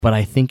But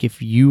I think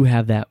if you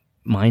have that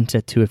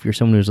mindset too, if you're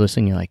someone who's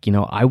listening, you're like,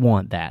 I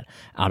want that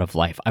out of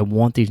life. I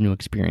want these new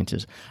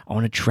experiences. I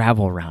want to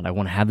travel around. I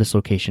want to have this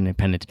location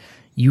independence.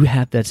 You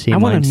have that same mindset. I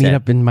want to meet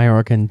up in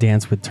Majorca and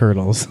dance with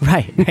turtles.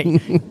 Right.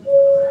 This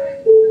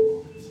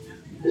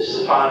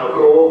is the final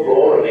call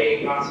for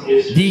remaining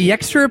passengers. The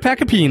Extra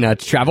Pack of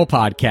Peanuts Travel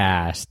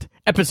Podcast,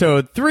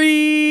 episode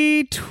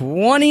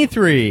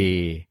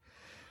 323.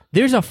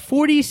 There's a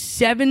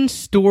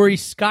 47-story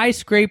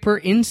skyscraper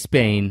in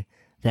Spain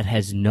that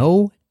has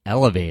no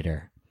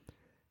elevator.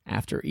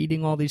 After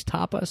eating all these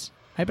tapas,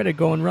 I better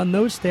go and run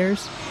those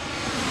stairs.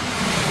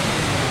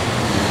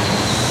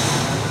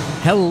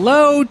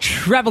 Hello,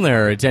 travel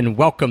nerds, and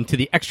welcome to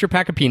the Extra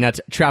Pack of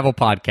Peanuts Travel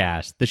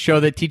Podcast, the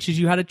show that teaches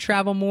you how to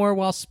travel more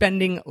while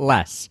spending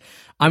less.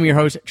 I'm your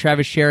host,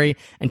 Travis Sherry,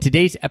 and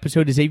today's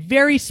episode is a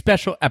very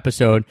special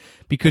episode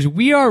because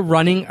we are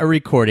running a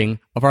recording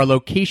of our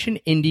Location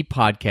Indie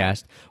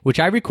podcast, which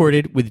I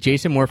recorded with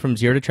Jason Moore from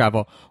Zero to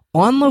Travel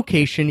on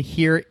location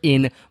here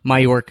in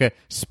Majorca,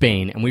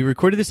 Spain. And we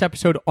recorded this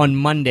episode on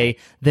Monday,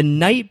 the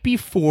night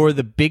before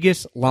the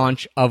biggest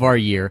launch of our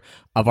year,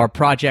 of our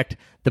project,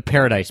 the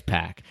Paradise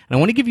Pack. And I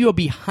want to give you a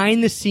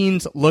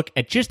behind-the-scenes look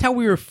at just how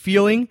we were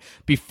feeling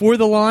before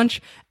the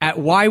launch, at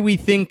why we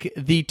think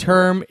the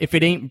term, if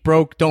it ain't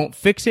broke, don't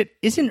fix it,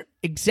 isn't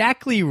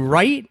exactly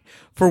right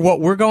for what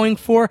we're going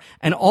for,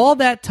 and all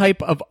that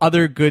type of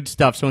other good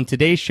stuff. So in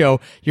today's show,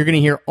 you're going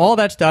to hear all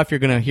that stuff. You're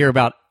going to hear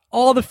about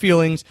all the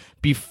feelings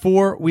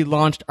before we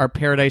launched our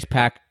Paradise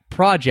Pack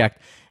project.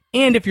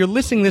 And if you're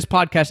listening to this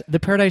podcast, the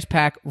Paradise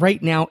Pack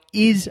right now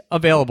is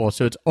available.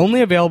 So it's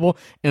only available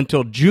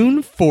until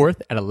June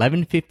 4th at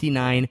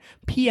 11:59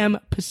 p.m.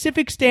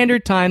 Pacific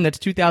Standard Time. That's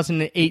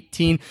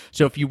 2018.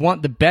 So if you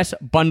want the best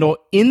bundle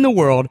in the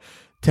world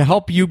to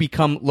help you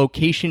become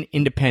location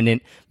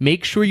independent,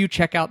 make sure you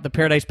check out the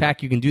Paradise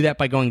Pack. You can do that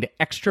by going to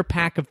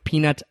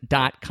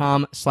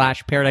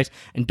extrapackofpeanuts.com/paradise.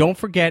 And don't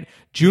forget,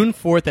 June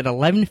 4th at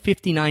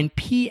 11:59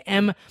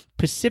 p.m.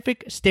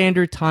 Pacific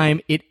Standard Time,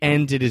 it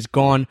ends. It is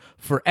gone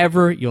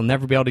forever. You'll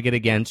never be able to get it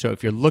again. So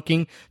if you're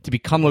looking to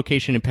become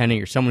location independent,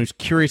 you're someone who's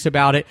curious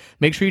about it,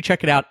 make sure you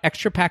check it out,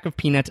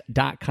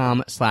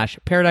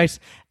 extrapackofpeanuts.com/paradise.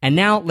 And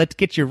now let's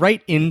get you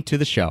right into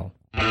the show.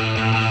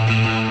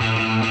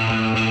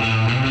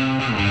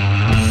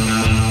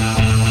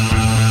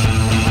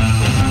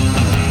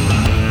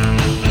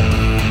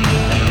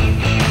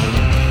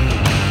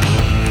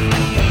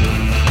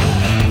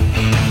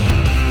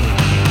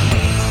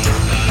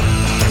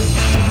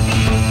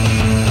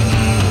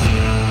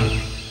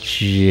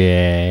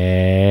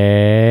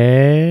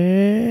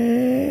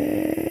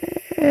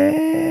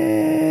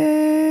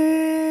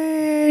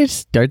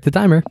 Start the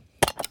timer.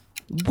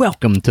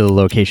 Welcome to the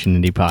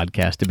Location Indie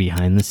Podcast, a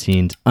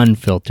behind-the-scenes,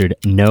 unfiltered,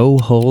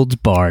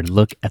 no-holds-barred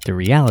look at the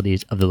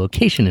realities of the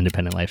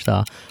location-independent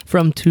lifestyle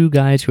from two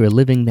guys who are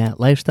living that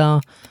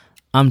lifestyle.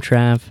 I'm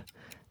Trav,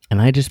 and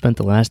I just spent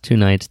the last 2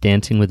 nights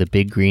dancing with a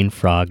big green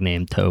frog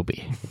named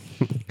Toby.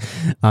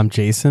 I'm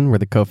Jason. We're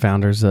the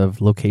co-founders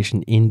of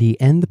Location Indie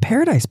and the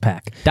Paradise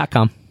Pack.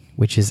 .com.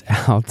 Which is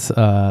out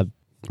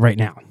right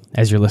now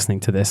as you're listening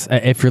to this.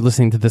 If you're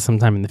listening to this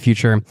sometime in the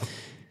future,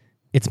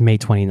 it's May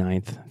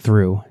 29th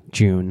through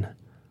June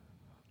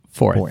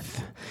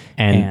 4th.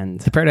 And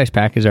the Paradise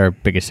Pack is our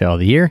biggest sale of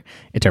the year.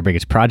 It's our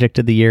biggest project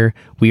of the year.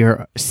 We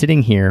are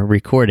sitting here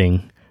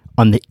recording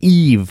on the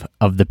eve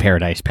of the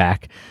Paradise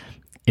Pack.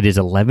 It is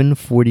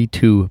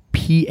 11:42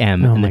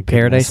 p.m. and the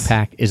Paradise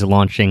Pack is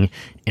launching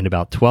in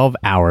about 12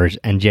 hours.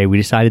 And Jay, we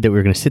decided that we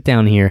were going to sit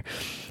down here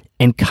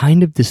and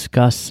kind of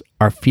discuss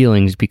our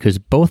feelings because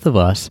both of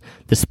us,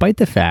 despite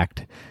the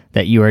fact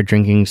that you are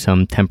drinking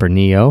some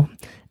Tempranillo,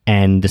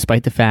 and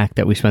despite the fact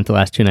that we spent the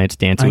last 2 nights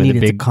dancing with a big...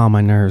 I needed to calm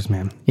my nerves,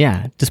 man.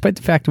 Yeah, despite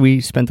the fact that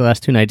we spent the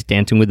last 2 nights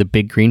dancing with a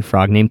big green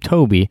frog named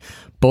Toby,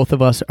 both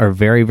of us are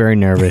very, very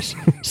nervous,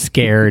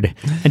 scared,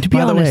 and to be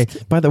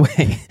honest... By the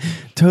way,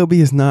 Toby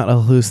is not a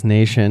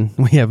hallucination.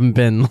 We haven't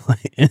been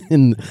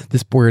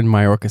we're in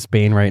Majorca,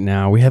 Spain right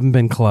now. We haven't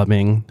been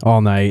clubbing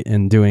all night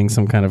and doing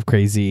some kind of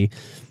crazy,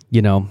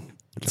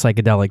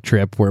 psychedelic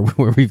trip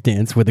where we've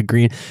danced with a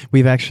green...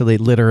 We've actually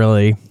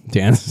literally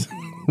danced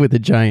with a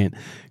giant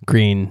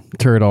green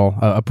turtle,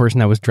 a person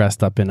that was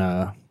dressed up in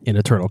a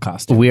turtle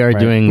costume. We are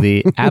doing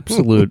the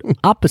absolute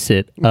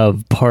opposite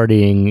of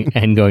partying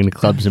and going to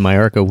clubs in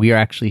Majorca. We are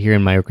actually here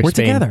in Majorca,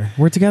 Spain.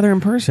 We're together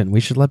in person. We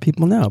should let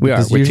people know. We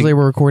are. Usually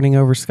we're recording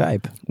over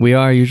Skype. We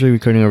are usually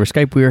recording over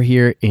Skype. We are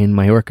here in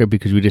Majorca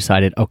because we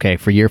decided, okay,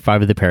 for year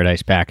 5 of the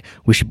Paradise Pack,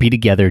 we should be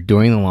together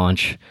during the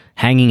launch,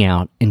 hanging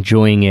out,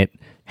 enjoying it,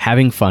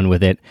 having fun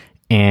with it.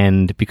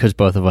 And because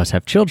both of us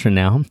have children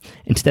now,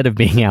 instead of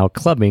being out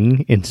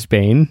clubbing in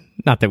Spain,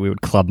 not that we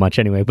would club much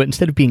anyway, but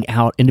instead of being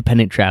out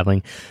independent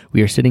traveling,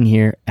 we are sitting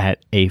here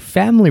at a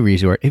family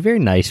resort, a very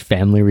nice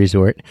family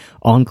resort,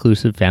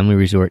 all-inclusive family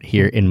resort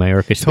here in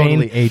Majorca, Spain.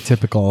 Totally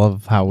atypical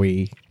of how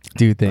we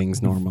do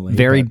things normally.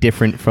 Very but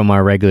different from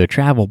our regular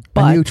travel, a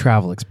but new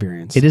travel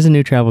experience. it is a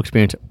new travel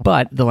experience.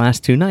 But the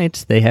last 2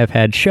 nights, they have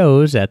had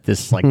shows at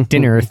this like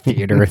dinner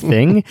theater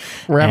thing.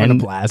 We're having a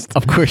And, blast.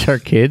 Of course, our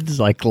kids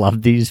like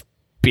love these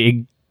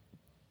big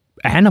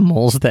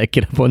animals that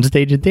get up on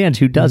stage and dance.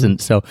 Who doesn't?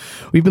 So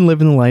we've been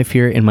living the life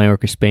here in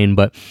Mallorca, Spain,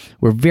 but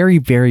we're very,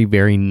 very,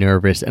 very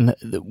nervous. And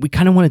we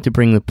kind of wanted to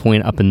bring the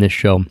point up in this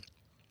show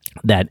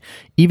that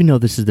even though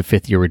this is the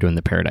 5th year we're doing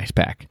the Paradise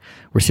Pack,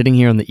 we're sitting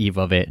here on the eve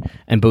of it,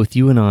 and both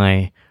you and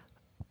I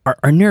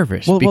are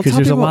nervous because tell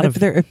there's a people lot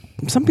if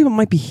some people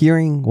might be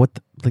hearing what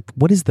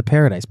is the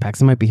Paradise Pack?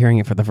 They might be hearing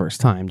it for the first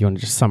time. Do you want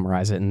to just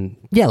summarize it in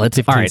let's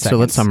 15 all right. seconds? So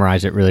let's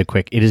summarize it really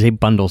quick. It is a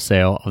bundle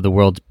sale of the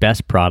world's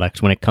best products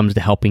when it comes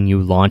to helping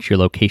you launch your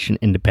location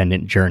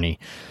independent journey.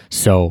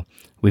 So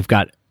we've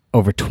got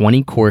over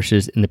 20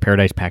 courses in the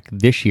Paradise Pack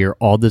this year,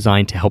 all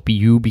designed to help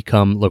you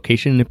become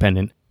location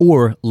independent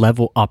or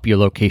level up your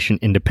location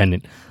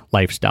independent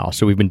lifestyle.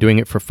 So we've been doing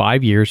it for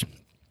 5 years,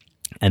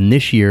 and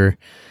this year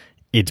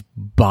it's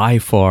by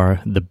far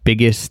the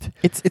biggest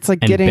It's like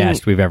and getting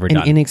best we've ever an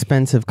done.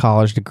 inexpensive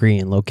college degree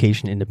in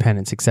location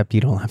independence, except you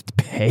don't have to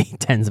pay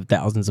tens of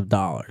thousands of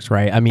dollars,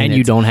 right? I mean, And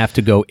you don't have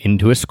to go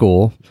into a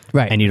school.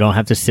 Right. And you don't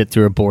have to sit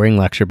through a boring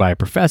lecture by a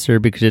professor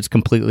because it's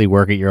completely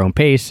work at your own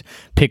pace.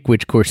 Pick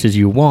which courses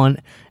you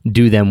want,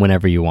 do them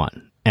whenever you want.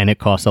 And it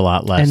costs a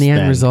lot less and the than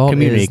end result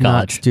community is not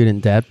college.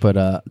 student debt,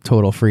 but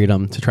total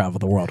freedom to travel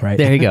the world, right?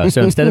 There you go.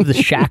 So instead of the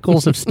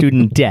shackles of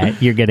student debt,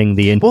 you're getting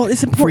the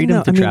It's important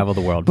freedom to I mean, travel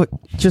the world. But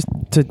just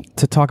to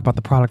talk about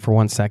the product for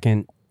 1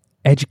 second,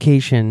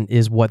 education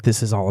is what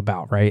this is all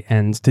about, right?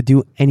 And to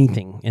do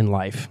anything in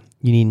life,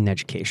 you need an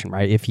education,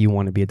 right? If you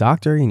want to be a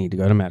doctor, you need to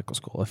go to medical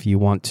school. If you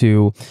want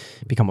to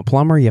become a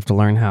plumber, you have to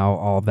learn how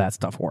all of that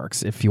stuff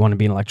works. If you want to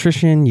be an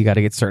electrician, you got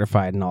to get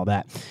certified and all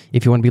that.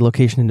 If you want to be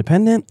location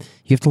independent,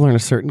 you have to learn a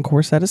certain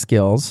core set of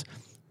skills,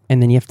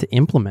 and then you have to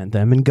implement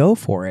them and go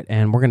for it.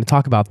 And we're going to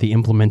talk about the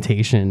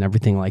implementation and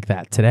everything like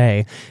that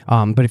today.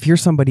 But if you're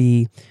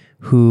somebody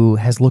who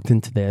has looked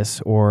into this,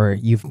 or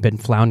you've been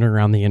floundering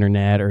around the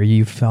internet, or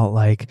you felt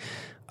like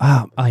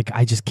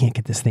I just can't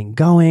get this thing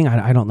going,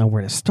 I don't know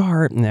where to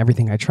start, and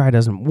everything I try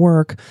doesn't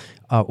work,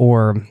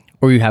 or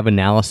you have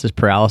analysis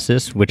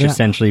paralysis, which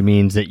essentially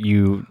means that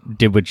you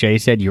did what Jay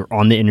said. You're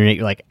on the internet.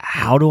 You're like,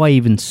 how do I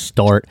even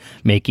start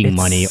making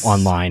money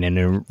online in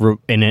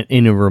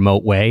a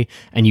remote way?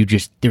 And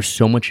there's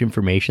so much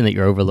information that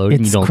you're overloaded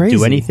and you don't crazy.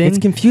 do anything. It's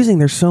confusing.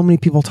 There's so many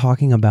people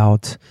talking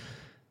about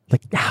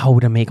like how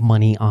to make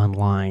money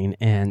online,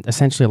 and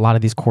essentially a lot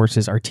of these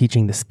courses are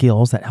teaching the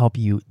skills that help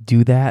you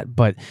do that,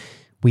 but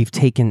we've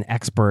taken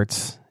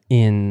experts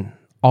in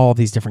all of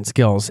these different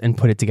skills and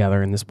put it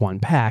together in this one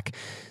pack,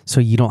 so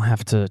you don't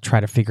have to try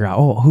to figure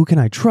out, who can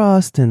I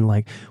trust, and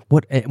like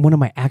what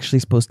am I actually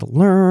supposed to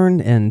learn.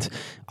 And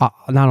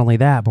not only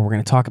that, but we're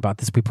going to talk about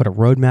this. We put a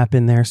roadmap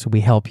in there, so we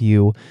help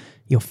you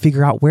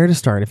figure out where to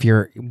start if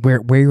you're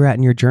where you're at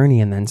in your journey,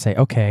 and then say,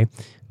 okay,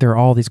 there are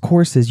all these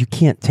courses. You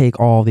can't take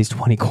all these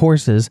 20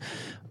 courses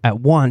at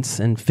once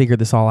and figure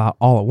this all out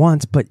all at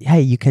once, but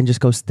hey, you can just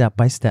go step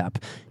by step.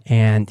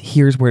 And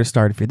here's where to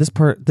start if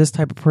you're this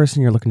type of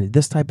person, you're looking at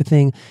this type of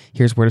thing.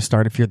 Here's where to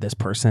start if you're this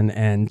person,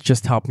 and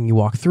just helping you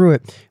walk through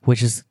it,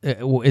 which is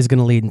going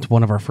to lead into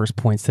one of our first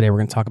points today. We're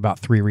going to talk about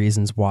 3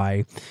 reasons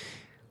why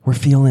we're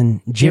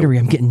feeling jittery.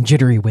 I'm getting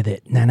jittery with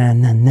it.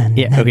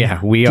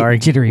 We are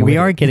jittery. We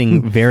are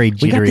getting very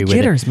jittery. We got the with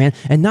jitters, it. man,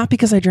 and not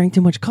because I drank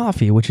too much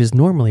coffee, which is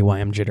normally why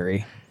I'm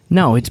jittery.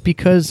 No, it's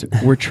because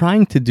we're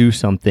trying to do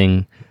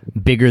something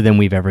bigger than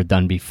we've ever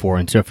done before.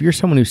 And so if you're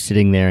someone who's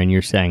sitting there and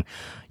you're saying,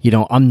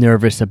 I'm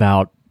nervous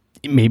about,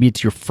 maybe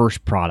it's your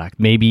first product,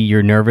 maybe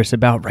you're nervous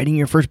about writing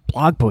your first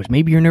blog post,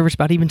 maybe you're nervous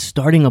about even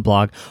starting a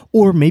blog,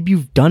 or maybe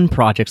you've done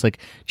projects like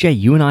Jay,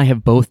 you and I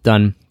have both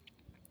done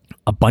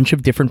a bunch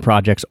of different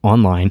projects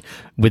online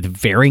with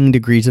varying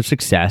degrees of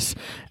success.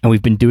 And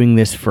we've been doing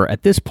this for,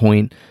 at this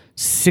point,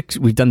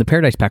 we've done the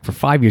Paradise Pack for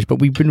 5 years, but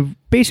we've been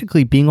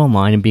basically being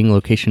online and being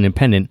location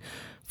independent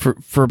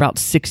for about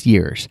 6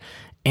 years.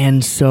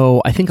 And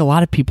so I think a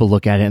lot of people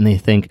look at it and they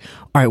think,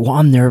 all right, well,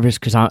 I'm nervous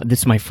because this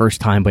is my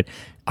first time, but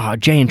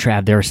Jay and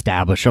Trav, they're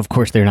established. Of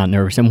course, they're not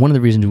nervous. And one of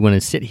the reasons we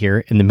want to sit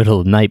here in the middle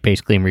of the night,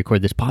 basically, and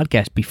record this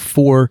podcast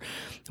before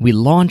we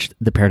launched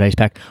the Paradise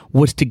Pack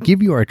was to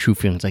give you our true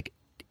feelings. Like,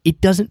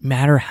 it doesn't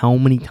matter how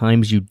many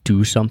times you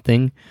do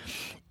something.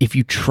 If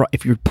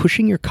you're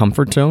pushing your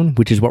comfort zone,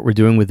 which is what we're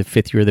doing with the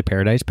 5th year of the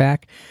Paradise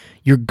Pack,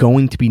 you're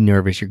going to be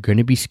nervous. You're going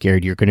to be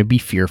scared. You're going to be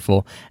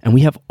fearful. And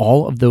we have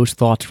all of those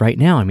thoughts right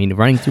now. I mean,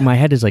 running through my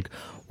head is like,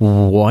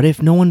 what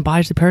if no one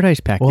buys the Paradise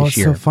Pack this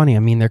year? Well, it's so funny. I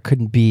mean, there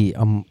couldn't be,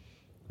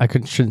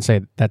 shouldn't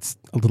say that's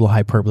a little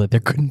hyperbole. There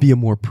couldn't be a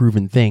more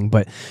proven thing,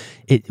 but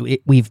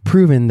we've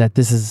proven that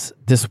this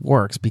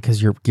works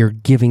because you're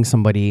giving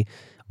somebody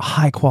a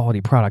high quality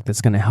product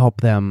that's going to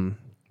help them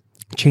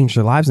change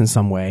their lives in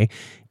some way.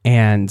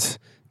 And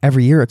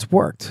every year it's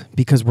worked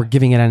because we're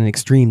giving it at an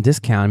extreme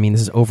discount. I mean,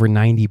 this is over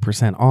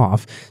 90%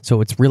 off.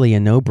 So it's really a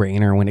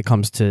no-brainer when it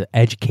comes to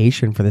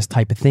education for this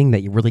type of thing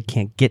that you really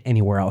can't get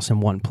anywhere else in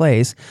one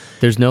place.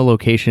 There's no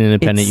location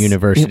independent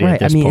university at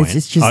this point.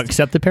 It's just,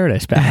 except the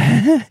Paradise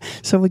Pack.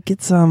 so it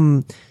gets,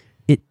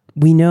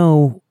 we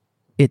know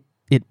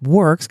it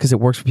works because it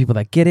works for people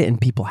that get it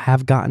and people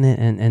have gotten it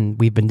and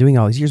we've been doing it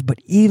all these years. But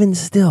even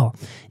still,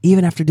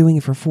 even after doing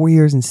it for 4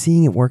 years and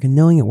seeing it work and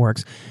knowing it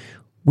works,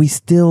 we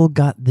still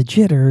got the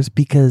jitters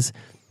because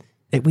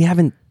we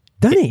haven't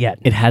done it yet.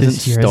 It hasn't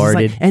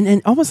started. Like,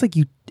 and almost like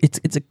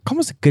it's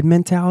almost a good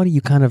mentality.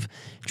 You kind of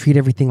treat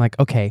everything like,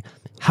 okay,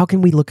 how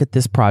can we look at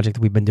this project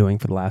that we've been doing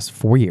for the last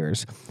 4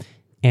 years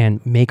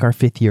and make our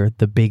 5th year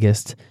the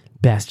biggest,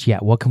 best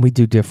yet? What can we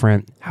do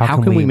different? How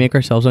can we make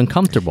ourselves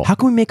uncomfortable? How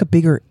can we make a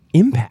bigger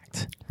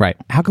impact? Right.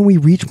 How can we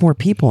reach more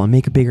people and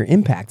make a bigger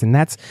impact? And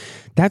that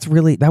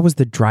was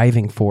the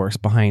driving force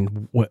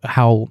behind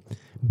how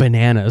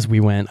bananas we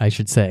went, I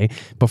should say,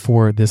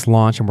 before this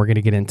launch, and we're going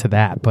to get into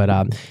that. But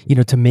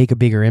to make a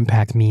bigger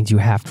impact means you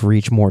have to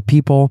reach more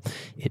people.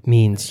 It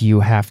means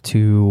you have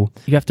to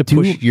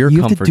push your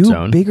comfort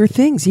zone, bigger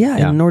things. Yeah,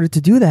 and in order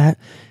to do that,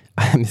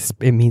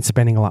 it means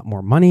spending a lot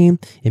more money.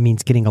 It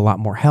means getting a lot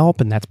more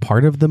help, and that's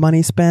part of the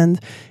money spend.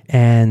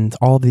 And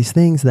all of these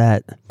things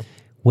that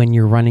when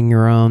you're running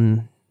your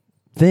own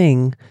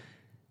thing,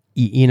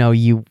 you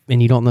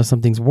don't know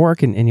something's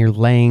work and you're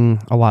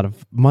laying a lot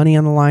of money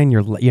on the line.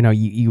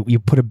 You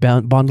put a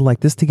bundle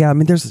like this together. I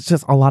mean, there's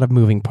just a lot of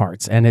moving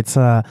parts, and it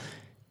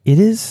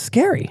is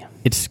scary.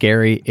 It's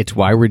scary. It's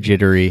why we're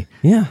jittery.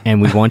 Yeah.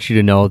 And we want you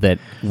to know that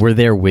we're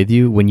there with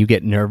you when you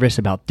get nervous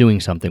about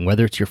doing something,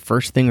 whether it's your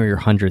first thing or your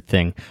 100th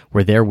thing.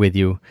 We're there with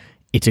you.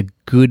 It's a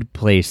good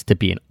place to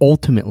be. And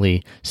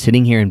ultimately,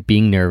 sitting here and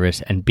being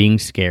nervous and being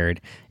scared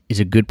is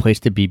a good place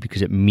to be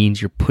because it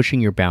means you're pushing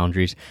your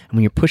boundaries. And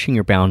when you're pushing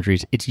your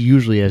boundaries, it's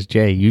usually, as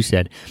Jay, you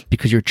said,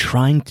 because you're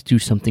trying to do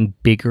something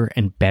bigger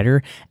and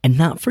better, and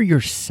not for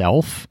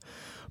yourself,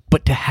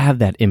 but to have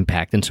that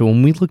impact. And so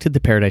when we looked at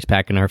the Paradise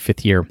Pack in our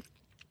 5th year,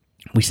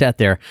 we sat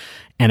there,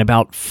 and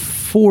about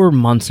 4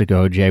 months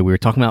ago, Jay, we were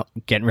talking about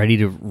getting ready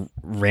to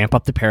ramp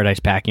up the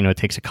Paradise Pack. It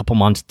takes a couple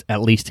months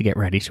at least to get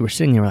ready. So we're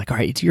sitting there, we're like, all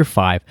right, it's year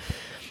 5.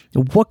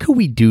 What could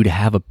we do to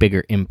have a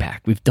bigger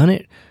impact? We've done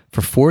it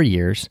for 4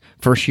 years.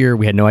 First year,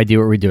 we had no idea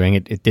what we were doing.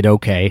 It did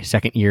okay.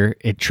 Second year,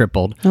 it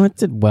tripled. No, it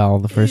did well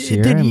the first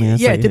year.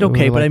 It did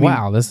okay. But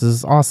wow, this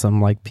is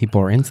awesome. Like, people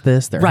are into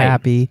this. They're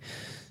happy.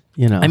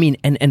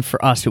 And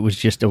for us, it was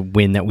just a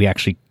win that we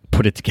actually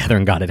put it together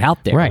and got it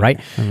out there, right?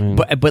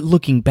 But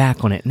looking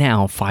back on it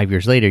now, 5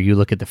 years later, you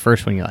look at the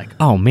first one, you're like,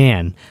 oh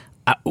man,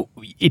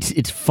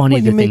 it's funny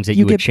things that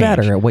you would change. You get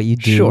better at what you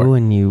do, sure.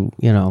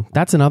 And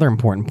that's another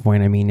important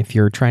point. I mean, if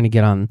you're trying to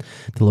get on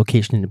the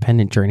location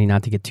independent journey,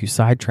 not to get too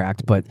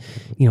sidetracked, but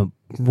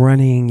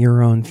running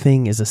your own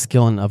thing is a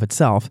skill in of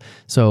itself.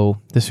 So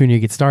the sooner you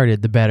get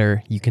started, the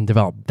better you can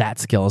develop that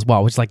skill as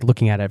well, which is like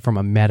looking at it from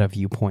a meta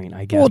viewpoint,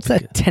 I guess. Well, it's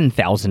that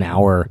 10,000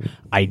 hour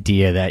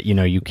idea that,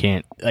 you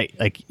can't,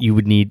 like you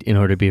would need in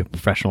order to be a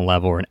professional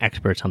level or an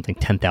expert at something,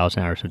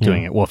 10,000 hours of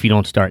doing it. Well, if you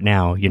don't start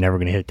now, you're never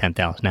going to hit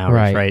 10,000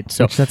 hours, right?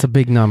 So that's a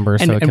big number.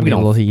 So it can be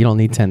you don't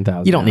need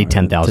 10,000. You don't need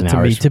 10,000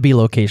 hours to be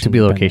location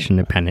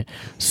independent.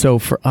 So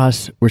for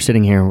us, we're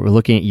sitting here, we're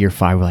looking at year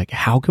 5. We're like,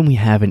 how can we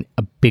have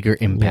a bigger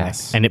impact?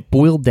 Yes. And it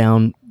boiled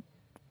down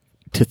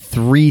to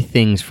 3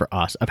 things for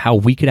us of how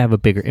we could have a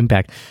bigger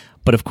impact.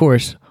 But of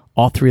course,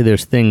 all 3 of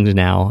those things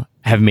now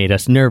have made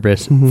us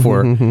nervous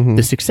for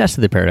the success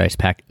of the Paradise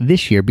Pack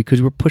this year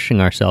because we're pushing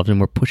ourselves and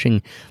we're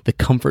pushing the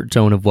comfort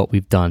zone of what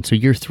we've done. So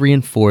year 3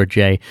 and 4,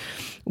 Jay,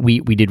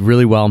 we did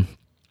really well,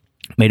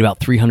 made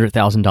about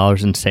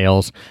 $300,000 in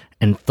sales,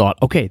 and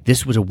thought, okay,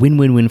 this was a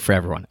win-win-win for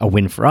everyone. A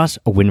win for us,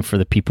 a win for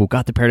the people who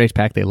got the Paradise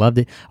Pack, they loved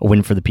it, a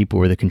win for the people who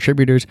were the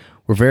contributors.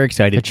 We're very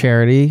excited. The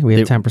charity, we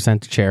have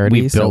 10% to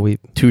charity. We've built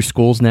 2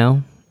 schools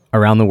now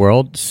around the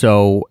world,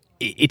 so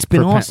it's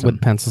been awesome.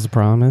 With Pencils of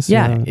Promise.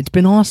 Yeah, it's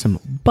been awesome.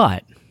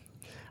 But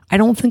I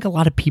don't think a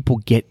lot of people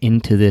get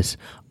into this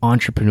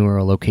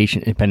entrepreneurial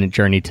location independent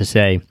journey to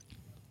say,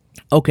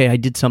 okay, I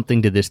did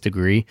something to this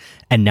degree,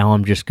 and now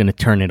I'm just going to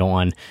turn it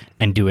on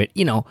and do it.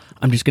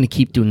 I'm just going to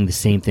keep doing the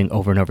same thing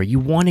over and over. You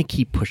want to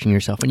keep pushing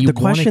yourself, and the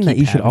question that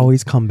you should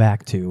always come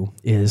back to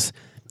is,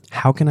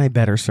 how can I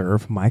better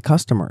serve my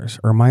customers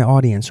or my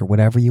audience or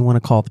whatever you want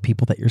to call the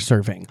people that you're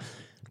serving?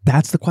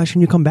 That's the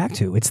question you come back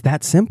to. It's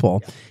that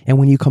simple. And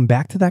when you come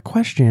back to that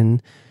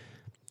question,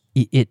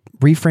 it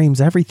reframes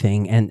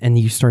everything, and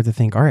you start to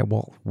think, all right,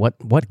 well,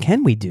 what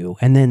can we do?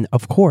 And then,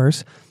 of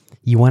course,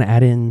 you want to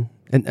add in.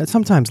 And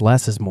sometimes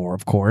less is more,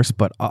 of course,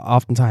 but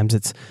oftentimes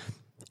it's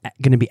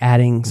going to be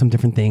adding some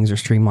different things or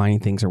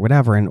streamlining things or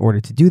whatever. In order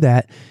to do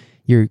that,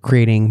 you're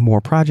creating more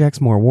projects,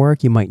 more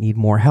work. You might need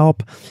more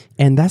help.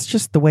 And that's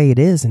just the way it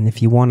is. And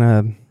if you want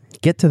to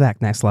get to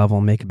that next level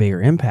and make a bigger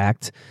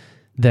impact,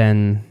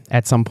 then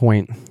at some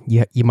point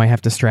you might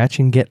have to stretch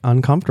and get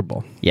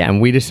uncomfortable. Yeah,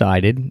 and we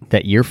decided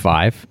that year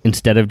 5,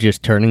 instead of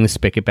just turning the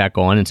spigot back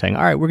on and saying,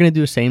 all right, we're going to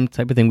do the same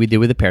type of thing we did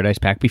with the Paradise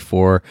Pack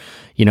before,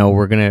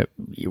 we're going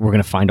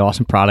to find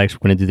awesome products,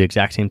 we're going to do the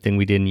exact same thing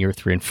we did in year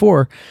 3 and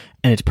 4,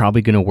 and it's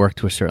probably going to work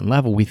to a certain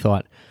level. We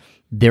thought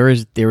there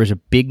is a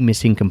big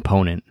missing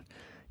component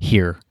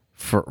here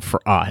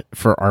for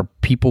our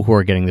people who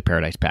are getting the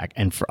Paradise Pack.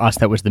 And for us,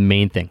 that was the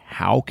main thing.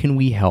 How can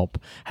we help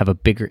have a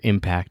bigger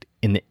impact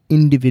in the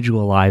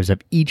individual lives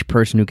of each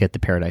person who get the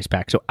Paradise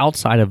Pack? So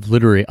outside of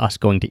literally us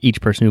going to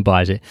each person who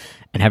buys it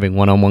and having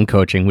one-on-one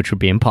coaching, which would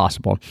be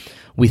impossible,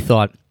 we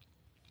thought,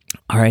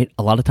 all right,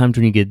 a lot of times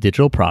when you get a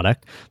digital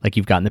product, like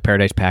you've gotten the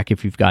Paradise Pack,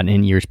 if you've gotten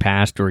in years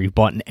past, or you've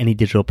bought any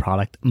digital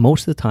product,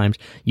 most of the times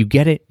you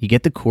get it, you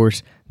get the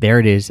course, there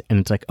it is, and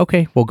it's like,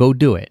 okay, well, go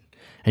do it.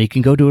 And you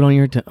can go do it on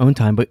your own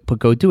time, but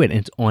go do it. And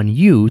it's on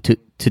you to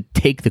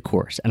take the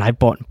course. And I've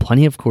bought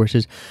plenty of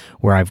courses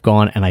where I've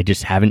gone and I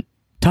just haven't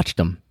touched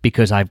them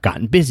because I've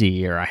gotten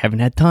busy or I haven't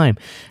had time.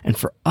 And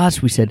for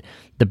us, we said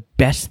the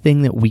best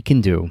thing that we can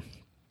do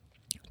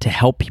to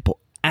help people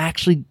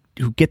actually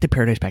who get the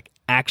Paradise Pack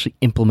actually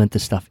implement the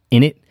stuff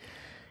in it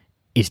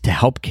is to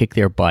help kick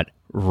their butt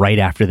right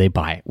after they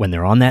buy it. When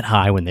they're on that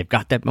high, when they've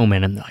got that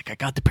momentum, they're like, I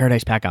got the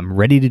Paradise Pack, I'm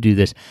ready to do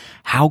this.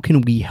 How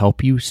can we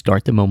help you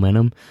start the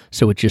momentum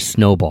so it just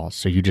snowballs?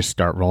 So you just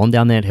start rolling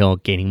down that hill,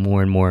 gaining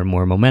more and more and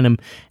more momentum.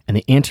 And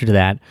the answer to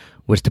that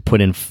was to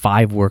put in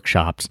 5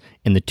 workshops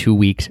in the 2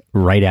 weeks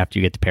right after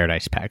you get the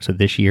Paradise Pack. So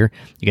this year,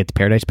 you get the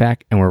Paradise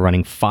Pack, and we're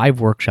running 5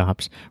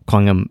 workshops,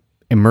 calling them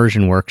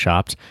immersion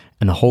workshops.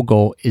 And the whole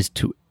goal is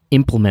to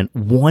implement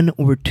 1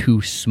 or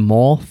 2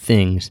 small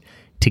things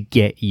to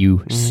get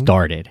you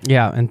started.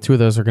 Yeah, and 2 of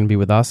those are going to be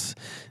with us,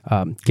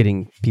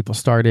 getting people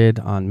started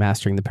on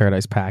mastering the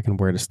Paradise Pack and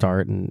where to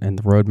start and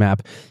the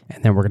roadmap.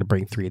 And then we're going to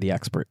bring 3 of the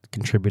expert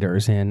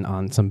contributors in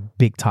on some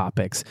big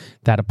topics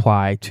that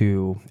apply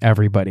to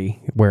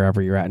everybody,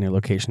 wherever you're at in your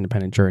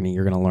location-dependent journey.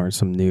 You're going to learn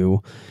some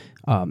new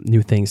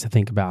things to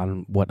think about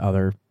and what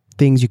other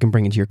things you can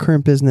bring into your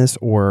current business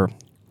or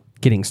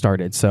getting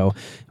started. So,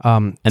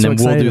 and then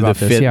we'll do the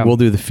 5th. Yeah. We'll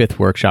do the 5th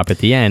workshop at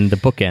the end, the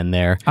bookend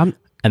there.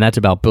 And that's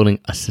about building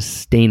a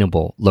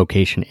sustainable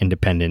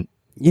location-independent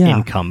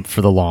income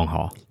for the long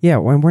haul. Yeah,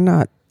 when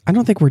I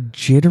don't think we're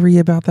jittery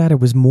about that. It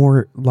was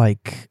more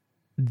like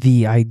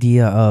the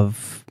idea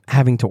of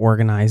having to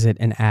organize it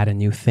and add a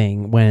new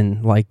thing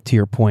when, like, to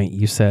your point,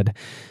 you said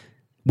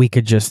we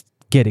could just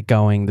get it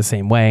going the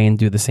same way and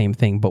do the same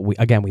thing. But we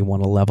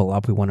want to level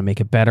up. We want to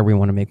make it better. We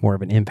want to make more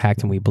of an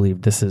impact. And we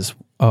believe this is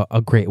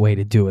a great way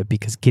to do it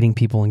because getting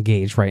people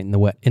engaged right in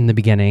the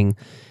beginning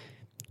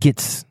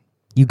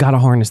you got to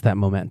harness that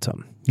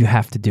momentum. You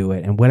have to do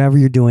it. And whatever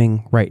you're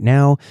doing right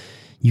now,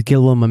 you get a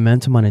little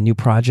momentum on a new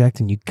project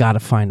and you got to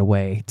find a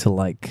way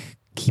to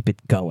keep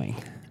it going.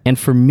 And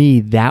for me,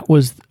 that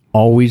was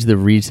always the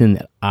reason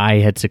that I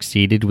had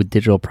succeeded with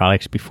digital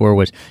products before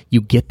was you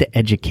get the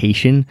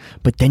education,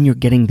 but then you're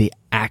getting the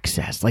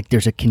access. Like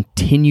there's a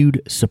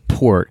continued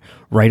support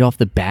right off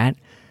the bat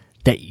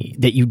that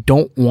you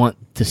don't want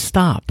to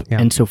stop. Yeah.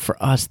 And so for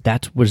us,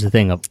 that was the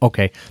thing of,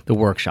 okay, the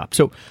workshop.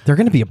 So they're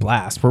going to be a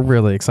blast. We're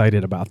really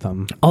excited about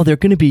them. Oh, they're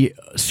going to be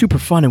super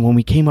fun. And when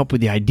we came up with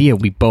the idea,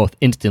 we both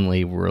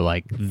instantly were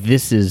like,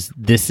 this is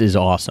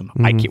awesome.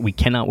 Mm-hmm. We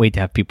cannot wait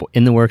to have people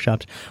in the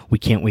workshops. We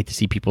can't wait to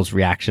see people's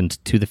reactions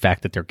to the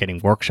fact that they're getting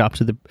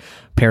workshops of the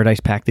Paradise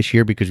Pack this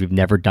year because we've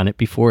never done it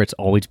before. It's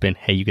always been,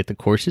 hey, you get the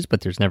courses, but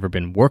there's never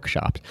been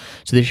workshops.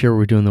 So this year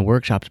we're doing the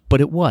workshops,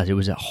 but it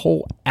was a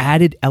whole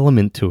added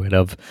element to it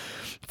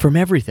from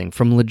everything,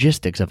 from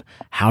logistics of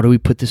how do we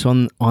put this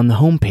on the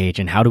homepage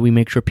and how do we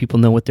make sure people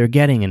know what they're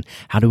getting and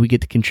how do we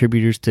get the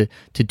contributors to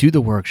do the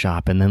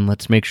workshop, and then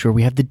let's make sure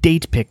we have the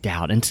dates picked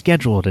out and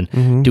scheduled,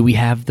 and do we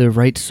have the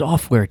right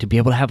software to be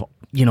able to have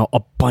a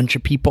bunch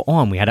of people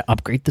on. We had to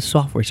upgrade the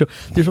software. So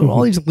there's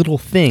all these little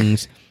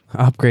things.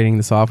 Upgrading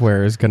the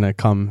software is going to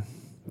come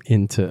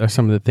into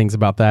some of the things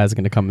about that is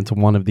going to come into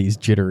one of these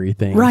jittery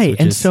things, right?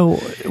 And so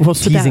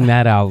teasing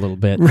that out a little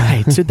bit,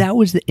 right? So that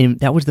was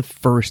the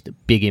first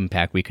big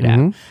impact we could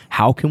have.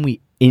 How can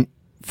we,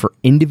 for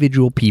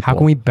individual people, how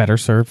can we better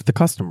serve the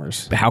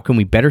customers? How can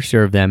we better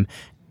serve them?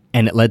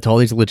 And it led to all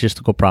these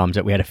logistical problems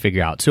that we had to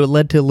figure out. So it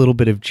led to a little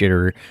bit of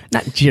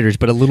not jitters,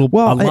 but a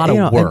lot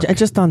of work. And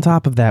just on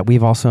top of that,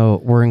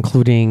 we're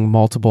including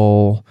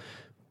multiple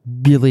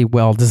really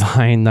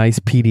well-designed, nice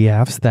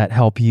PDFs that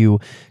help you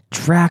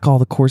track all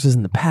the courses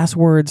and the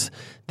passwords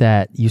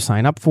that you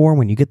sign up for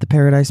when you get the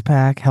Paradise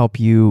Pack, help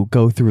you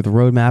go through the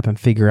roadmap and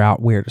figure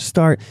out where to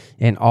start,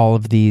 and all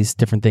of these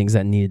different things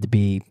that needed to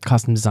be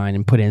custom designed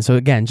and put in. So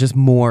again, just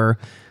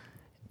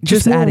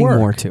adding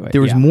more to it.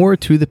 There was more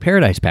to the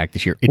Paradise Pack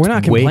this year. We're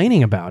not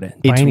complaining about it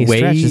by any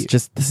stretch. It's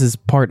just this is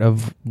part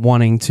of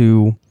wanting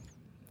to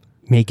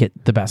make it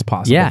the best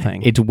possible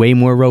thing. It's way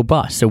more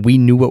robust. So we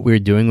knew what we were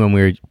doing when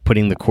we were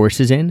putting the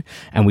courses in,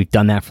 and we've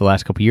done that for the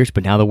last couple of years,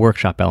 but now the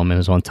workshop element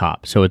is on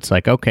top. So it's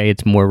like, okay,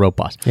 it's more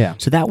robust. Yeah.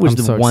 So that was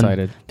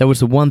excited. That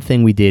was the one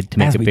thing we did to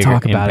make As a we bigger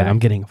talk about impact. it, I'm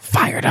getting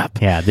fired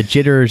up. Yeah, the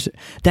jitters.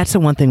 That's the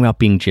one thing about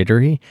being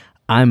jittery.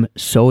 I'm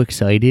so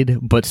excited,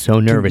 but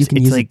so nervous.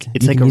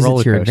 It's like a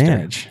roller to your coaster.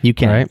 advantage. You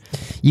can. Right?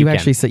 You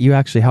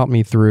actually helped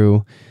me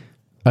through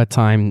a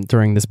time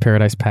during this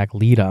Paradise Pack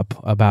lead up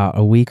about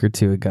a week or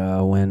two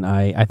ago when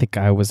I think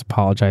I was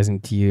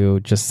apologizing to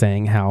you, just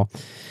saying how,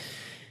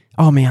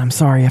 oh man, I'm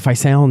sorry if I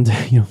sound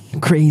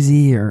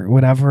crazy or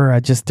whatever.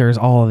 There are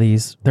all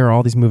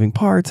these moving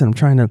parts and I'm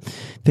trying to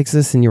fix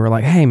this. And you were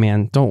like, hey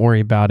man, don't worry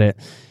about it.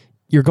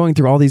 You're going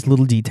through all these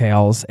little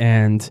details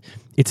and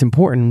it's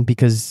important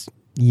because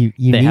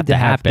they have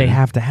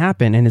to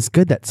happen, and it's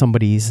good that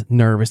somebody's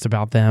nervous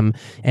about them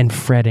and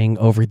fretting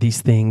over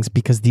these things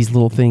because these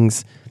little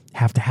things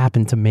have to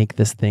happen to make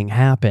this thing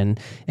happen.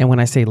 And when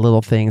I say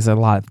little things, a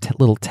lot of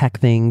little tech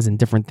things and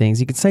different things.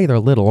 You could say they're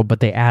little, but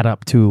they add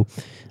up to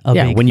a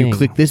big when thing. you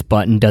click this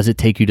button, does it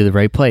take you to the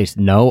right place?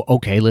 No.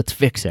 Okay, let's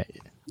fix it.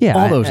 Yeah,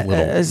 all those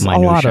little minutia. A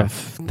lot of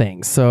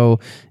things.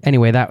 So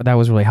anyway, that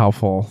was really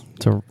helpful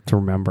to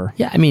remember.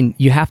 Yeah, I mean,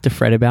 you have to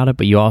fret about it,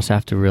 but you also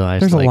have to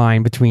realize there's a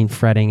line between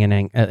fretting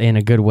and in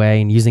a good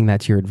way and using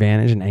that to your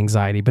advantage and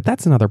anxiety. But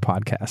that's another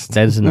podcast.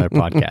 That is another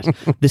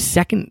podcast. The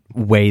second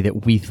way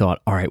that we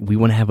thought, all right, we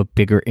want to have a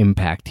bigger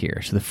impact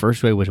here. So the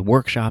first way was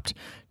workshops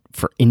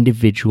for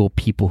individual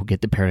people who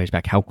get the Paradise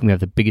Pack. How can we have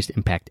the biggest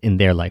impact in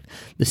their life?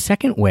 The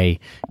second way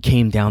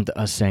came down to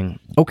us saying,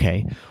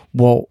 okay,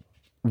 well,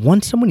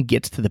 once someone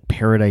gets to the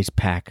Paradise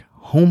Pack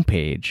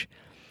homepage,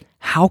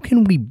 how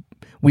can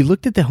we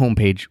looked at the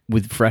homepage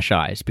with fresh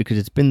eyes because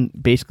it's been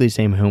basically the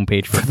same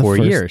homepage for 4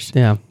 years.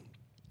 Yeah.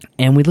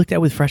 And we looked at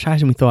it with fresh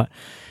eyes and we thought,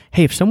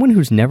 hey, if someone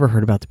who's never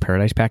heard about the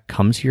Paradise Pack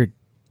comes here,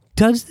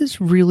 does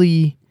this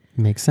really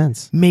Makes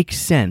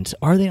sense.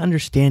 Are they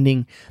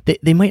understanding?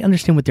 They might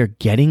understand what they're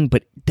getting,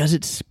 but does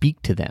it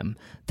speak to them?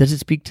 Does it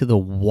speak to the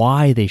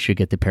why they should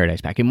get the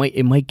Paradise Pack? It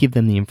might give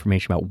them the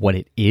information about what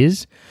it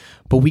is,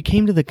 but we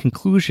came to the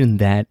conclusion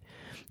that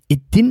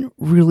it didn't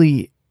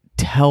really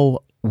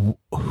tell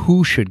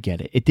who should get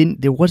it.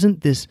 There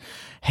wasn't this,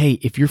 hey,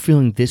 if you're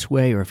feeling this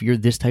way or if you're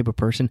this type of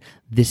person,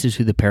 this is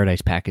who the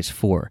Paradise Pack is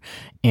for.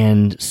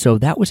 And so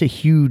that was a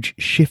huge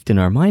shift in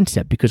our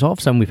mindset because all of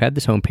a sudden we've had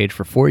this homepage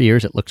for 4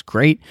 years. It looks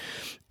great.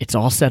 It's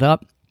all set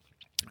up.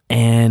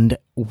 And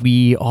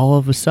we all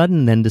of a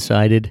sudden then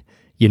decided,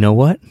 you know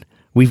what?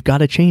 We've got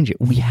to change it.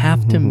 We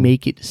have to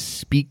make it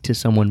speak to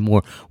someone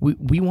more.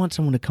 We want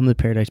someone to come to the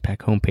Paradise Pack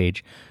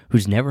homepage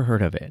who's never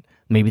heard of it.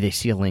 Maybe they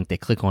see a link, they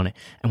click on it,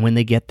 and when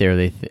they get there,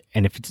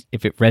 and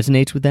if it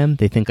resonates with them,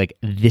 they think like,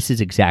 this is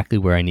exactly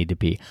where I need to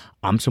be.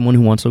 I'm someone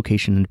who wants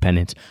location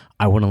independence.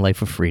 I want a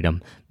life of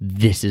freedom.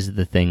 This is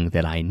the thing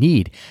that I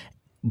need.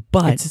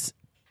 But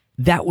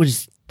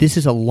this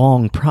is a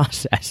long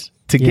process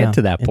to get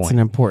to that point. It's an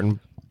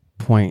important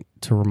point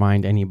to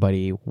remind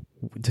anybody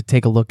to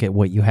take a look at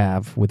what you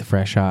have with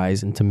fresh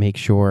eyes and to make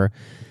sure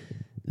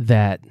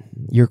that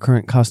your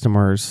current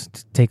customers,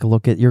 take a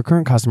look at your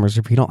current customers.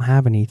 If you don't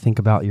have any, think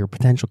about your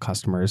potential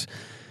customers.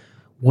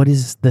 What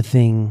is the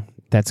thing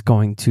that's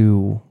going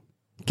to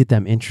get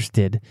them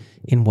interested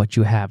in what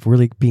you have?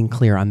 Really being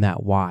clear on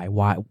that why,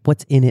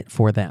 what's in it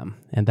for them.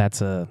 And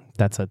that's a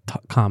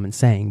common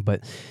saying,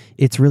 but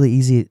it's really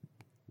easy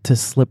to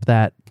slip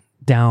that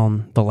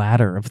down the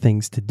ladder of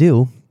things to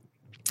do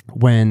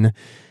when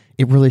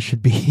it really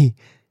should be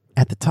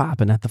at the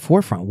top and at the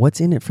forefront. What's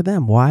in it for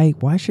them?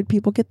 Why should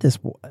people get this?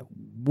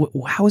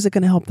 How is it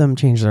going to help them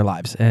change their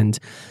lives? And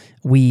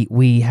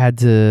we had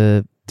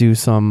to do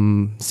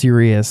some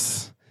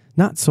serious,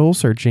 not soul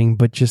searching,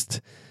 but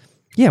just,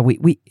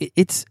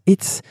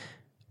 it's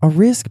a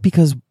risk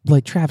because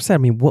like Trav said, I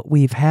mean, what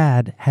we've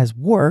had has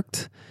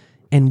worked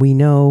and we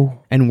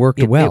know and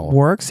worked well. It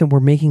works and we're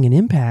making an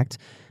impact,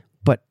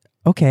 but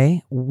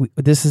okay,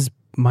 this is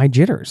my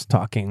jitters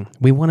talking.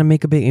 We want to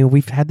make a big,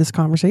 we've had this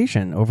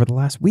conversation over the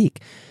last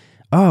week.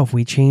 Oh, if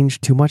we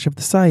change too much of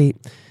the site,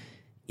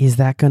 is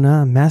that going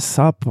to mess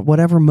up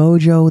whatever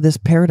mojo this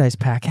Paradise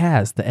Pack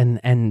has?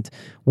 And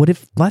what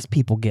if less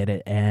people get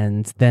it?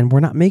 And then we're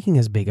not making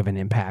as big of an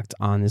impact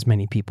on as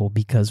many people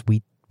because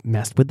we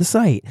messed with the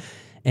site.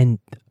 And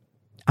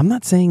I'm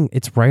not saying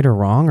it's right or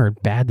wrong or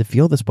bad to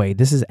feel this way.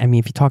 If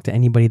you talk to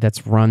anybody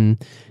that's run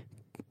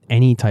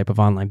any type of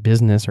online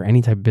business or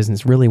any type of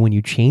business, really, when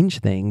you change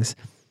things,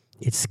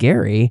 it's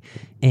scary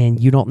and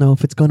you don't know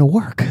if it's going to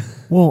work.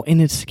 Well,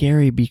 and it's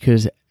scary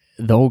because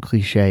the old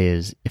cliche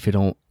is if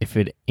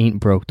it ain't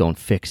broke, don't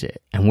fix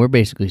it. And we're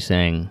basically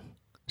saying,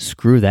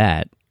 screw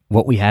that.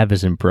 What we have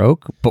isn't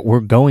broke, but we're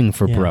going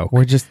for broke.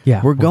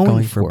 We're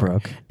going for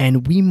broke.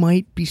 And we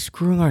might be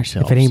screwing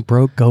ourselves. If it ain't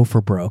broke, go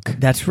for broke.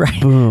 That's right.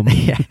 Boom.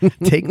 Yeah.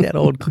 Take that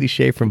old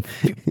cliche from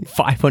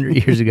 500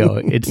 years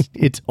ago.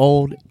 It's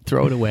old,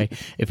 throw it away.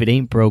 If it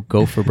ain't broke,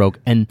 go for broke.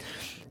 And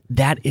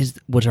that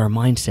was our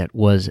mindset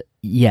was,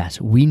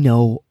 yes, we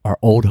know our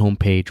old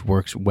homepage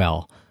works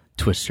well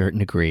to a certain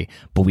degree,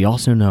 but we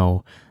also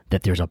know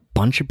that there's a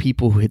bunch of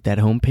people who hit that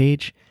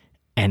homepage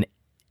and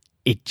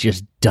it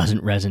just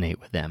doesn't resonate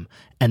with them.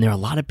 And there are a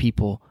lot of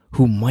people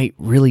who might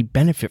really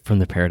benefit from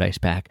the Paradise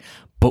Pack,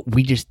 but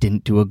we just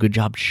didn't do a good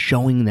job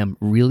showing them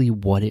really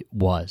what it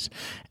was.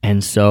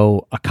 And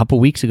so a couple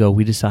weeks ago,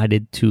 we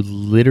decided to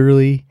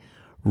literally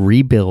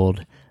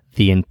rebuild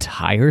the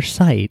entire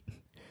site,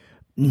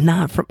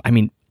 not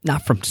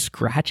from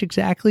scratch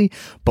exactly,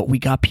 but we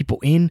got people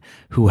in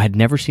who had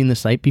never seen the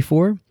site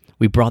before.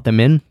 We brought them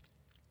in.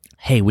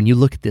 Hey, when you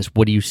look at this,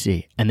 what do you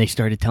see? And they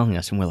started telling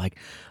us, and we're like,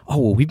 oh,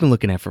 well, we've been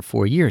looking at it for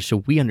 4 years, so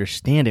we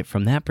understand it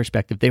from that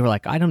perspective. They were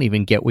like, I don't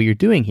even get what you're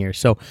doing here.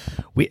 So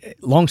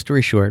long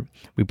story short,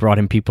 we brought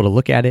in people to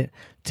look at it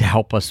to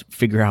help us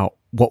figure out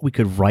what we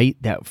could write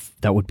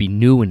that would be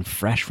new and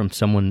fresh from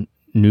someone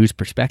new's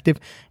perspective.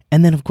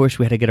 And then, of course,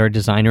 we had to get our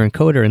designer and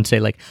coder and say,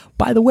 like,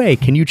 by the way,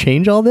 can you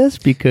change all this?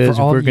 Because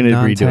we're going to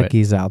redo it. For all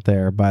non-techies out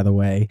there, by the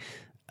way,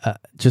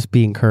 just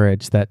be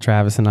encouraged that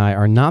Travis and I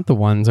are not the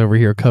ones over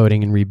here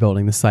coding and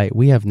rebuilding the site.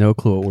 We have no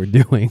clue what we're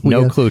doing.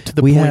 No clue. To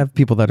the point, we have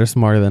people that are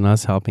smarter than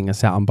us helping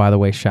us out. And by the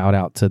way, shout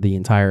out to the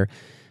entire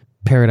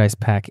Paradise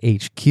Pack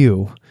HQ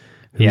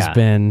who's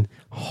been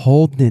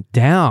holding it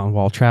down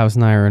while Travis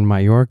and I are in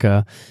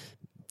Mallorca,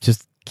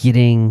 just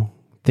getting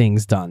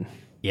things done.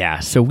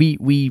 Yeah, so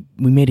we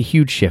made a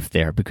huge shift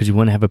there because we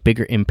want to have a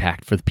bigger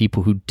impact for the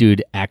people who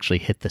did actually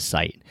hit the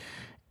site.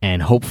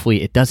 And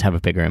hopefully it does have a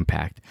bigger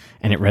impact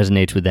and it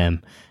resonates with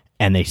them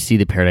and they see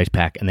the Paradise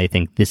Pack and they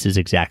think this is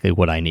exactly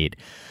what I need.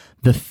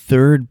 The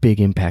third big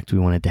impact we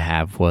wanted to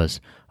have was,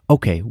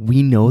 okay,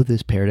 we know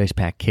this Paradise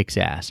Pack kicks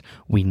ass.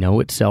 We know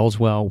it sells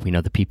well. We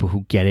know the people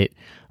who get it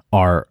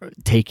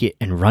take it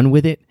and run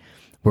with it.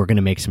 We're going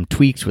to make some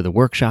tweaks with the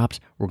workshops.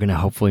 We're going to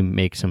hopefully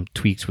make some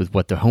tweaks with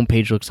what the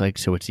homepage looks like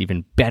so it's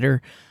even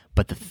better.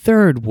 But the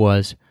third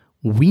was,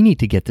 we need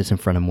to get this in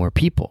front of more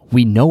people.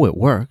 We know it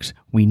works.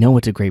 We know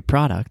it's a great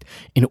product.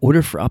 In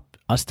order for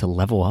us to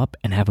level up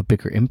and have a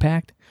bigger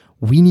impact,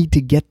 we need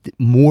to get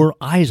more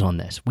eyes on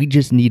this. We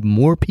just need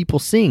more people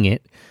seeing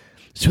it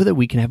so that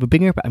we can have a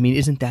bigger impact. I mean,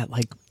 isn't that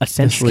like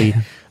essentially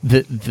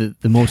the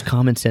most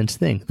common sense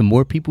thing? The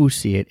more people who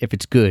see it, if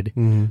it's good,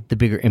 the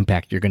bigger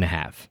impact you're going to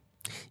have.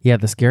 Yeah,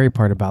 the scary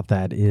part about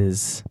that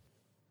is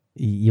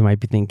you might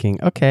be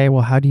thinking, okay,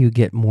 well, how do you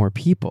get more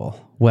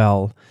people?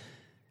 Well,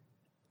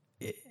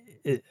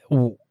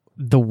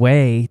 the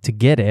way to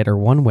get it, or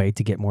one way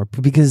to get more,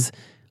 because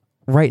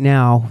right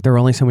now there are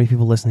only so many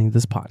people listening to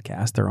this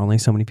podcast. There are only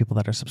so many people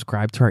that are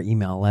subscribed to our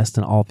email list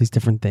and all of these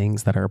different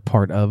things that are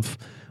part of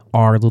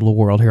our little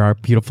world here, our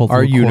beautiful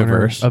little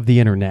universe of the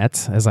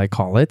internet, as I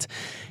call it.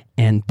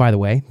 And by the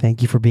way,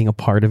 thank you for being a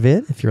part of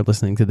it. If you're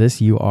listening to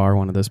this, you are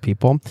one of those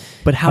people.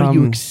 But how do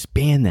you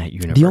expand that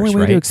universe? The only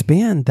way to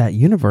expand that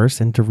universe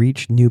and to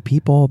reach new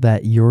people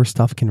that your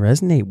stuff can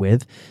resonate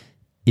with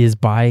is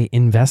by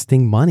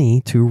investing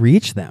money to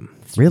reach them.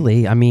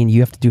 Really, I mean,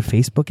 you have to do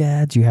Facebook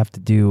ads. You have to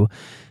do,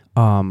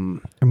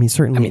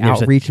 certainly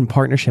outreach and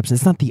partnerships.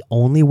 It's not the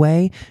only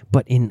way,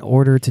 but in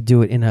order to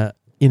do it in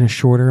a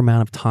shorter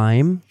amount of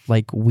time,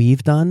 like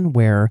we've done,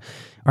 where,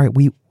 all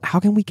right, how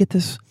can we get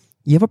this?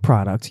 You have a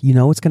product, you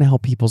know it's going to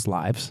help people's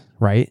lives,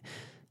 right?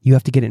 You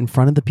have to get it in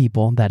front of the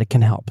people that it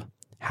can help.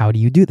 How do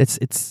you do this?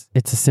 It's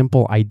a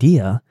simple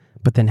idea,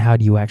 but then how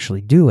do you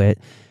actually do it?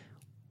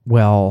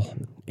 Well,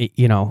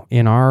 in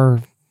our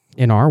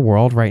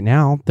world right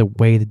now, the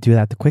way to do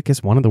that the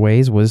quickest, one of the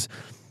ways was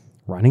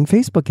running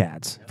Facebook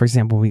ads. For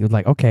example, we would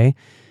like, okay,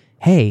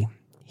 hey,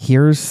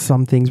 here's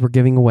some things we're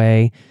giving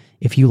away.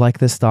 If you like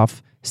this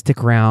stuff,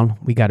 stick around.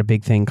 We got a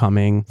big thing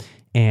coming.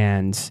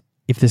 And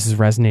if this is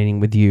resonating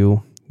with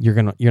you, you're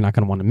not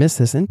gonna want to miss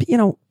this. And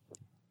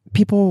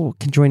people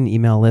can join an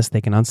email list,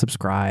 they can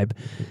unsubscribe.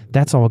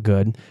 That's all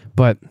good.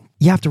 But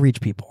you have to reach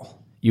people.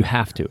 You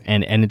have to.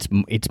 And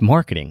it's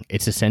marketing.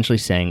 It's essentially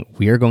saying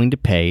we are going to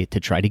pay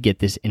to try to get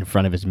this in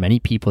front of as many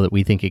people that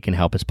we think it can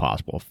help as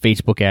possible.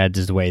 Facebook ads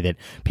is the way that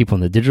people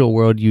in the digital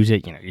world use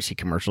it. You see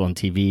commercial on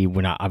TV.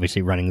 We're not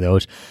obviously running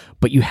those,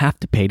 but you have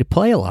to pay to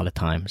play a lot of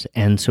times.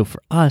 And so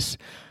for us,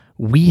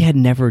 we had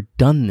never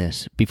done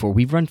this before.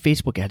 We've run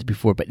Facebook ads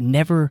before, but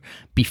never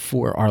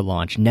before our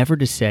launch. Never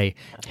to say,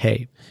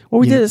 hey. Well,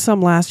 we did it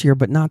some last year,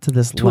 but not to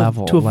this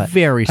level. To a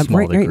very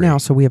small degree. Right now,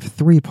 so we have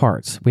 3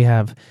 parts. We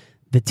have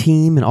the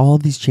team and all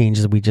of these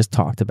changes we just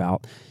talked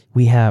about.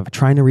 We have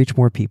trying to reach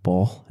more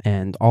people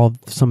and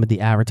some of the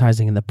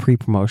advertising and the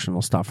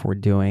pre-promotional stuff we're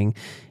doing.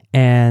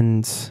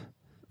 And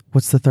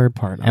what's the third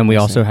part? And we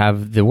also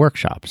have the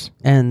workshops.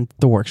 And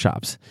the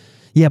workshops.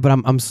 Yeah, but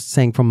I'm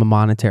saying from a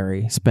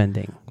monetary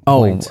spending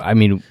point. I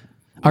mean,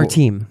 our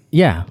team.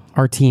 Yeah.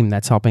 Our team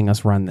that's helping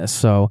us run this.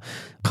 So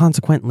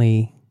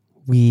consequently,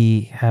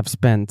 we have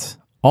spent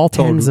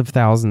tens of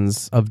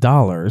thousands of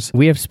dollars.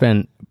 We have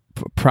spent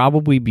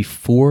probably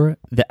before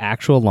the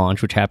actual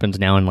launch, which happens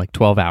now in like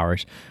 12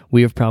 hours,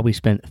 we have probably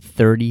spent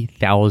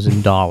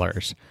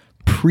 $30,000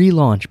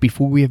 pre-launch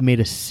before we have made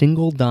a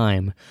single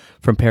dime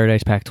from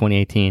Paradise Pack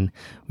 2018.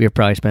 We have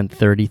probably spent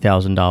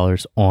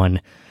 $30,000 on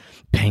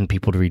paying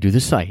people to redo the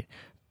site,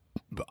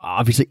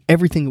 obviously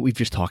everything that we've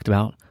just talked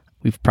about,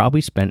 we've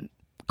probably spent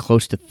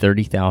close to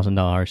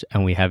 $30,000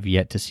 and we have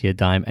yet to see a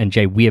dime. And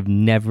Jay, we have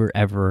never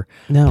ever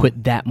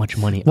put that much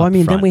money Well, up I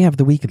mean, front. then we have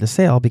the week of the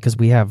sale because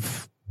we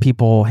have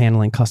people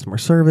handling customer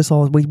service.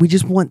 We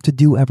just want to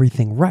do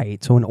everything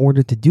right. So in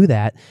order to do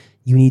that,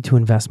 you need to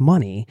invest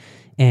money,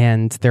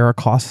 and there are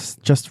costs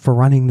just for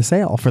running the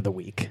sale for the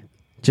week,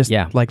 just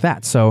like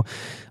that. So,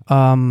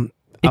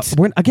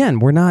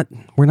 we're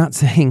not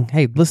saying,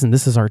 hey, listen,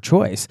 this is our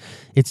choice.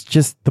 It's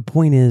just the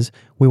point is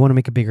we want to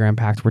make a bigger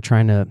impact. We're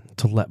trying to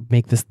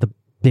make this the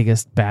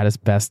biggest,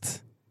 baddest,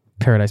 best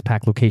Paradise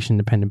Pack location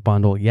dependent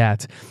bundle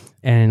yet.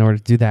 And in order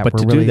to do that,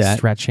 we're really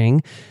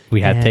stretching.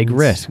 We had to take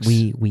risks.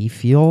 We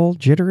feel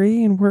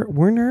jittery and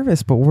we're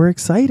nervous, but we're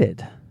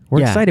excited.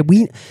 We're excited.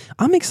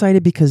 I'm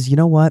excited because you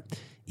know what?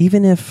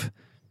 Even if,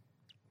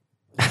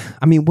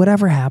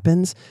 whatever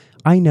happens,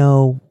 I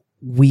know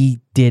we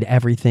did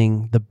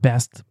everything the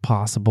best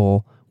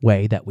possible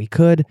way that we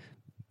could.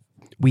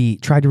 We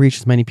tried to reach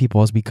as many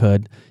people as we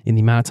could in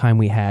the amount of time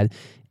we had.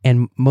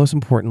 And most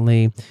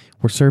importantly,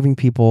 we're serving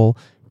people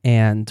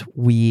and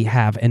we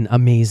have an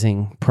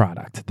amazing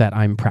product that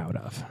I'm proud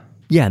of.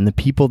 Yeah, and the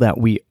people that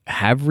we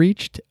have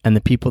reached and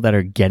the people that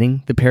are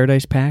getting the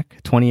Paradise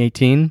Pack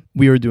 2018,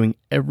 we are doing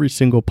every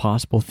single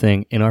possible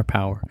thing in our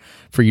power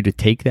for you to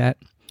take that,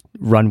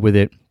 run with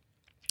it,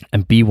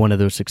 and be one of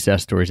those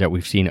success stories that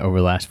we've seen over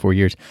the last 4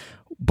 years.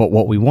 But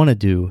what we want to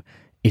do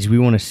is we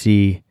want to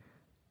see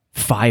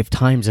 5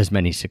 times as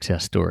many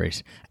success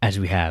stories as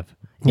we have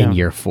in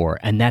year 4.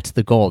 And that's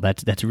the goal.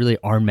 That's really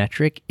our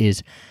metric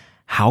is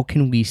how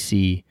can we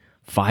see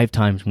 5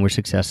 times more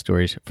success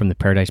stories from the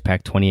Paradise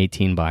Pack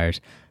 2018 buyers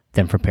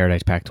than from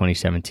Paradise Pack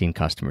 2017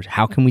 customers?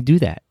 How can we do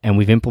that? And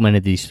we've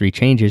implemented these 3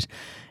 changes,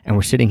 and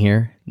we're sitting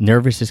here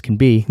nervous as can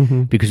be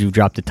because we've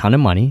dropped a ton of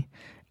money,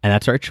 and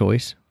that's our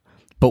choice.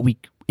 But we,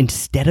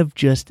 instead of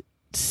just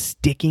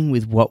sticking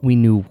with what we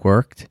knew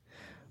worked,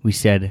 we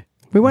said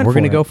we're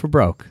going to go for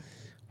broke.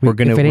 We're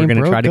going to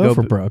try to go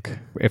for broke.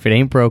 If it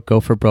ain't broke,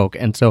 go for broke.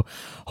 And so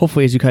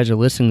hopefully as you guys are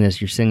listening to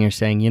this, you're sitting here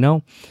saying,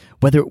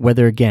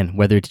 whether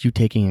it's you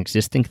taking an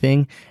existing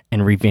thing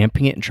and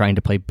revamping it and trying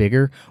to play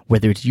bigger,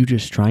 whether it's you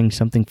just trying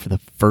something for the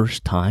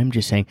first time,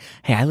 just saying,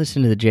 hey, I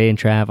listened to the Jay and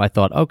Trav. I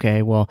thought,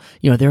 okay, well,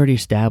 they're already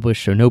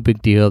established, so no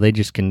big deal. They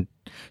just can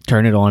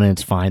turn it on and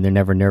it's fine. They're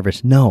never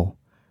nervous. No.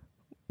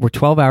 We're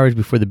 12 hours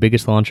before the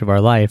biggest launch of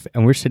our life,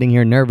 and we're sitting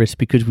here nervous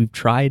because we've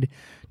tried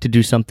to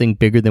do something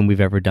bigger than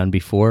we've ever done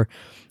before.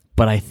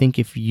 But I think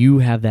if you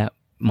have that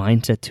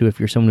mindset too, if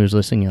you're someone who's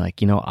listening, you're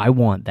like, I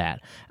want that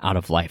out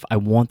of life. I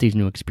want these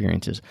new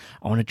experiences.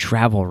 I want to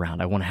travel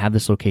around. I want to have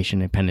this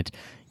location independence.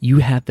 You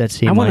have that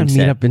same mindset. I want to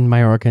meet up in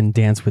Majorca and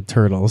dance with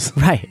turtles.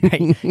 Right.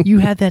 You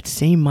have that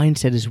same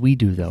mindset as we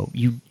do, though.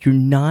 You're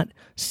not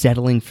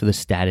settling for the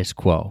status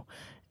quo.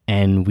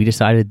 And we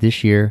decided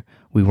this year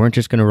we weren't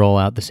just going to roll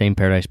out the same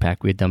Paradise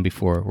Pack we had done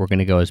before. We're going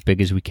to go as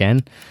big as we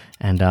can.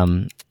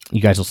 And you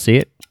guys will see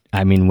it.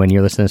 When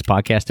you're listening to this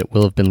podcast, it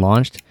will have been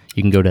launched.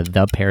 You can go to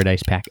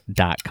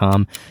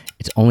theparadisepack.com.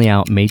 It's only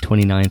out May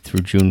 29th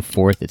through June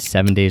 4th. It's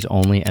 7 days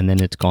only, and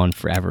then it's gone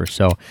forever.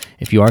 So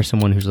if you are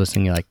someone who's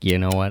listening, you're like, you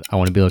know what? I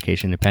want to be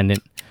location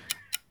independent.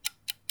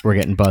 We're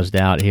getting buzzed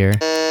out here.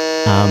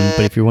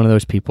 But if you're one of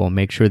those people,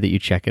 make sure that you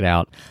check it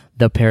out,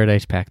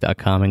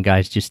 theparadisepack.com. And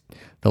guys, just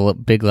the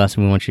big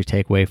lesson we want you to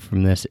take away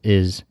from this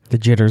is the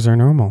jitters are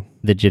normal.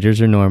 The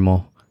jitters are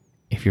normal.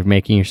 If you're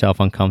making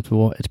yourself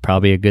uncomfortable, it's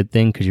probably a good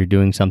thing because you're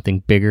doing something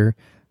bigger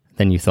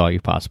than you thought you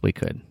possibly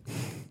could.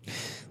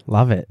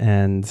 Love it.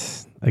 And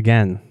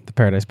again,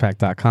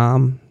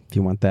 theparadisepack.com. If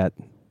you want that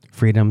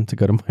freedom to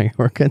go to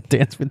Majorca and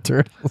dance with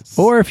turtles.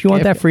 Or if you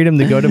want that freedom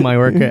to go to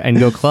Majorca and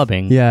go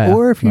clubbing. Yeah.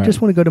 Or if you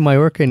just want to go to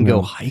Majorca and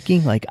go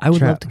hiking. Like, I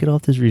would love to get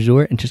off this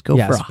resort and just go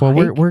for a hike.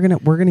 Well,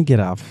 we're gonna get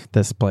off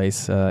this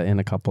place in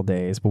a couple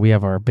days. But we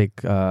have our big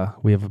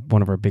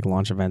one of our big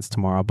launch events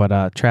tomorrow. But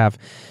Trav,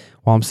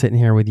 while I'm sitting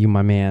here with you,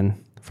 my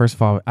man, first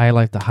of all, I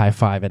like to high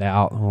five it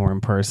out when we're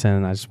in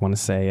person. I just want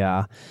to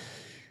say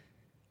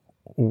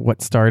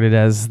what started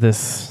as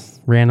this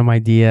random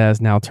idea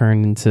has now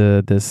turned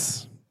into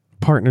this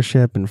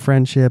partnership and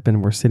friendship,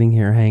 and we're sitting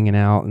here hanging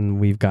out, and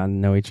we've gotten to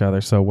know each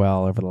other so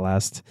well over the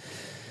last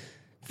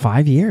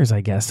 5 years,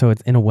 I guess. So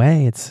it's, in a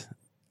way,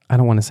 I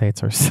don't want to say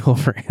it's our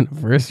silver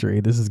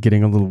anniversary. This is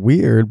getting a little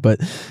weird, but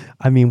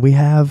we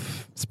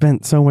have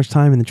spent so much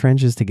time in the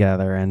trenches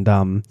together,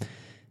 and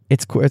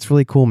it's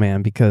really cool,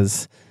 man,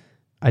 because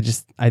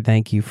I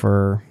thank you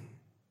for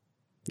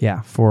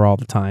all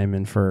the time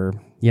and for,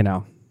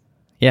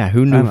 Yeah,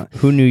 who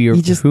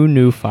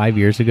knew 5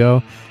 years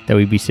ago that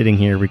we'd be sitting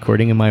here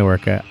recording in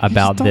Majorca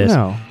about this?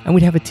 And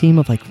we'd have a team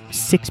of like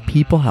 6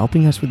 people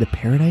helping us with the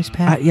Paradise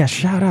Pack?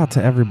 Shout out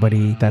to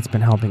everybody that's been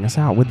helping us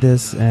out with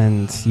this,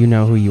 and you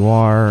know who you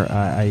are.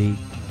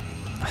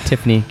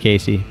 Tiffany,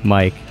 Casey,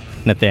 Mike,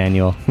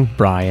 Nathaniel,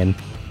 Brian,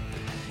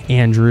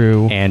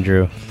 Andrew,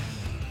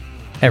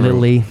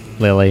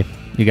 Lily.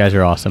 You guys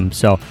are awesome.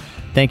 So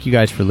thank you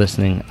guys for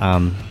listening.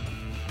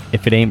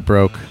 If it ain't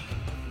broke,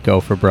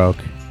 go for broke.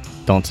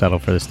 Don't settle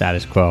for the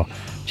status quo.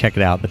 Check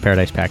it out,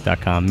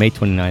 theparadisepack.com, May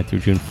 29th through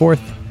June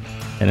 4th,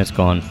 and it's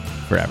gone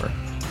forever.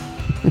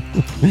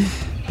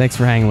 Thanks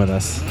for hanging with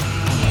us.